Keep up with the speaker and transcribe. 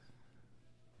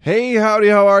Hey, howdy,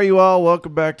 how are you all?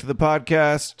 Welcome back to the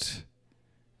podcast.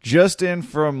 Just in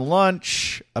from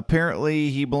lunch.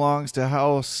 Apparently, he belongs to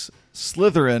House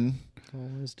Slytherin,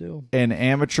 Always do. an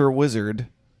amateur wizard.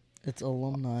 It's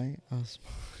alumni.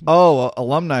 Oh,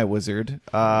 alumni wizard.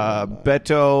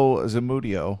 Beto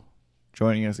Zamudio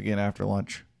joining us again after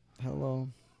lunch. Hello.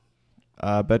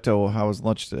 Beto, how was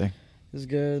lunch today? It's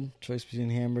good. Choice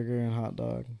between hamburger and hot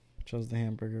dog. Chose the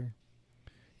hamburger.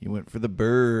 You went for the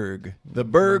Berg. The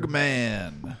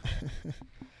Bergman.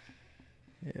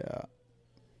 Yeah.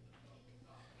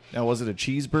 Now, was it a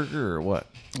cheeseburger or what?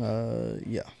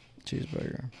 Yeah.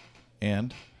 Cheeseburger.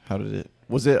 And how did it?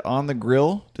 Was it on the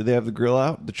grill? Did they have the grill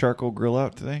out? The charcoal grill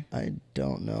out today? I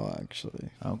don't know, actually.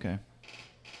 Okay.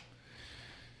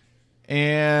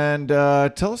 And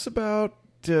tell us about,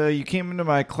 you came into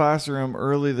my classroom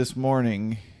early this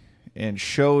morning and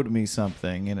showed me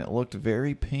something, and it looked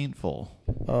very painful.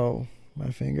 Oh, my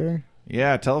finger?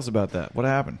 Yeah, tell us about that. What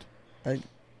happened?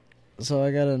 So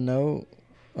I got a note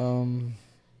in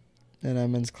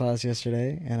Edmund's class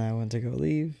yesterday, and I went to go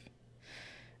leave,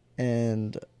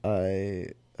 and I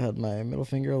had my middle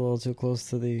finger a little too close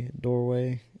to the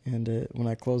doorway, and when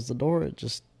I closed the door, it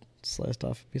just sliced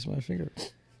off a piece of my finger.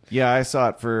 Yeah, I saw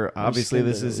it for, obviously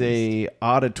this is a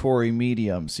auditory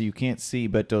medium, so you can't see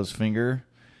Beto's finger.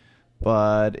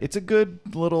 But it's a good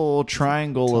little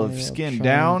triangle of skin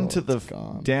down through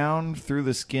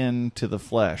the skin to the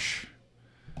flesh.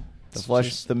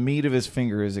 The meat of his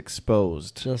finger is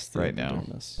exposed just right now.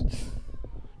 Epidermis.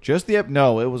 Just the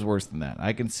no, it was worse than that.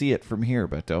 I can see it from here,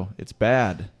 Beto. It's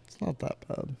bad. It's not that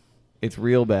bad. It's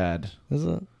real bad. Is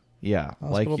it? Yeah,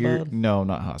 Hospital bad? No,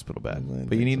 not hospital bad.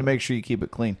 But you need to so. make sure you keep it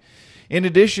clean. In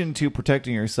addition to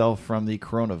protecting yourself from the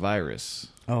coronavirus,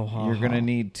 you're going to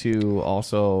need to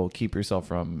also keep yourself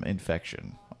from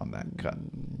infection on that cut.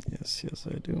 Yes,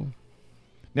 I do.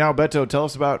 Now, Beto, tell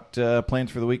us about plans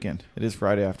for the weekend. It is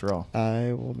Friday after all.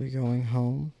 I will be going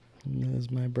home. It is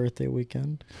my birthday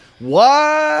weekend.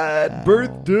 What?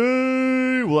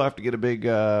 Birthday? We'll have to get a big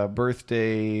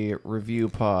birthday review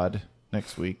pod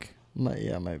next week.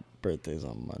 My birthday's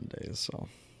on Monday, so.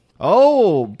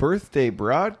 Oh, birthday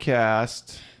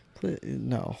broadcast.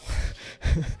 No.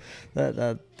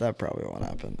 that probably won't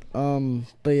happen.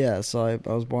 But yeah, so I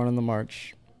was born in the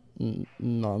March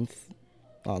month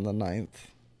on the 9th.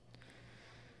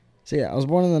 So yeah, I was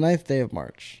born on the 9th day of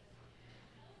March.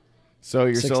 So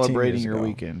you're celebrating your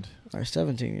weekend. Or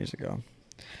 17 years ago.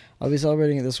 I'll be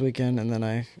celebrating it this weekend, and then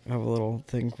I have a little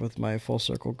thing with my Full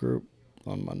Circle group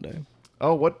on Monday.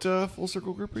 Oh, what Full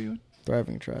Circle group are you in?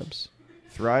 Thriving Tribes.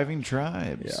 Thriving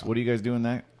Tribes. Yeah. What do you guys do in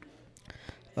that?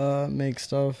 Make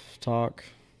stuff, talk,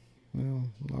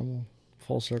 normal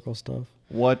Full Circle stuff.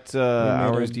 What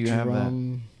hours do you have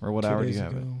that? Or what hour do you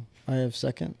have it? I have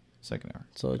second. Second hour.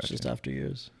 So it's just after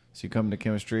years. So you come to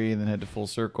chemistry and then head to Full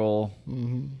Circle.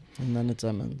 Mm-hmm. And then it's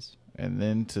Emmons. And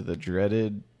then to the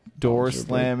dreaded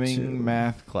door-slamming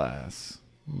math class.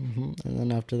 Mm-hmm. And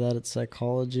then after that, it's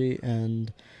psychology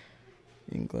and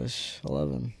English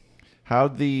 11.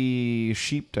 How'd the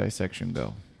sheep dissection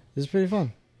go? It was pretty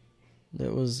fun.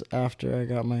 It was after I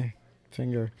got my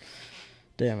finger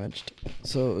damaged.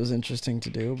 So it was interesting to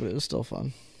do, but it was still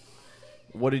fun.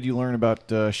 What did you learn about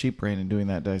sheep brain in doing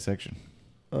that dissection?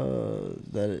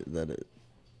 That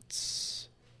it's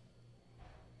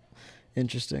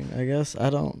interesting, I guess. I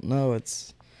don't know. I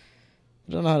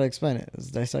don't know how to explain it. It's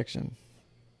dissection.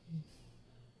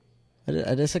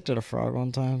 I dissected a frog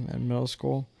one time in middle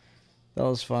school. That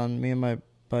was fun. Me and my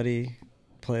buddy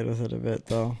played with it a bit,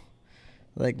 though.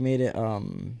 Like, made it,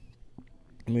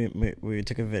 we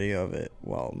took a video of it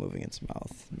while moving its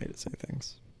mouth. Made it say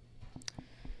things.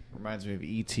 Reminds me of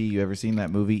E.T. You ever seen that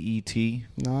movie, E.T.?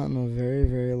 Not in a very,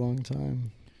 very long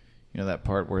time. You know that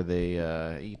part where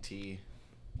they, E.T.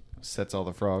 sets all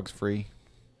the frogs free?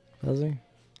 Does he? You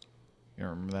don't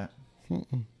remember that?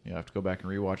 Mm-mm. You'll have to go back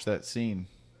and rewatch that scene.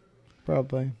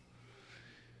 Probably.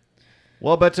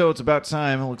 Well, Beto, it's about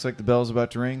time. It looks like the bell's about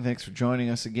to ring. Thanks for joining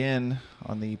us again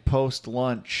on the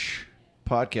post-lunch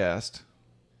podcast.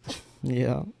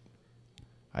 Yeah.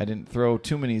 I didn't throw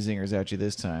too many zingers at you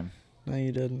this time. No,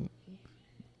 you didn't.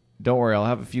 Don't worry, I'll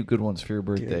have a few good ones for your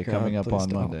birthday coming up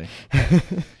on Monday.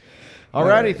 Alrighty,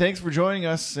 Alrighty, thanks for joining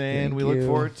us, and we look you.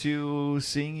 forward to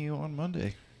seeing you on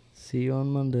Monday. See you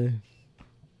on Monday.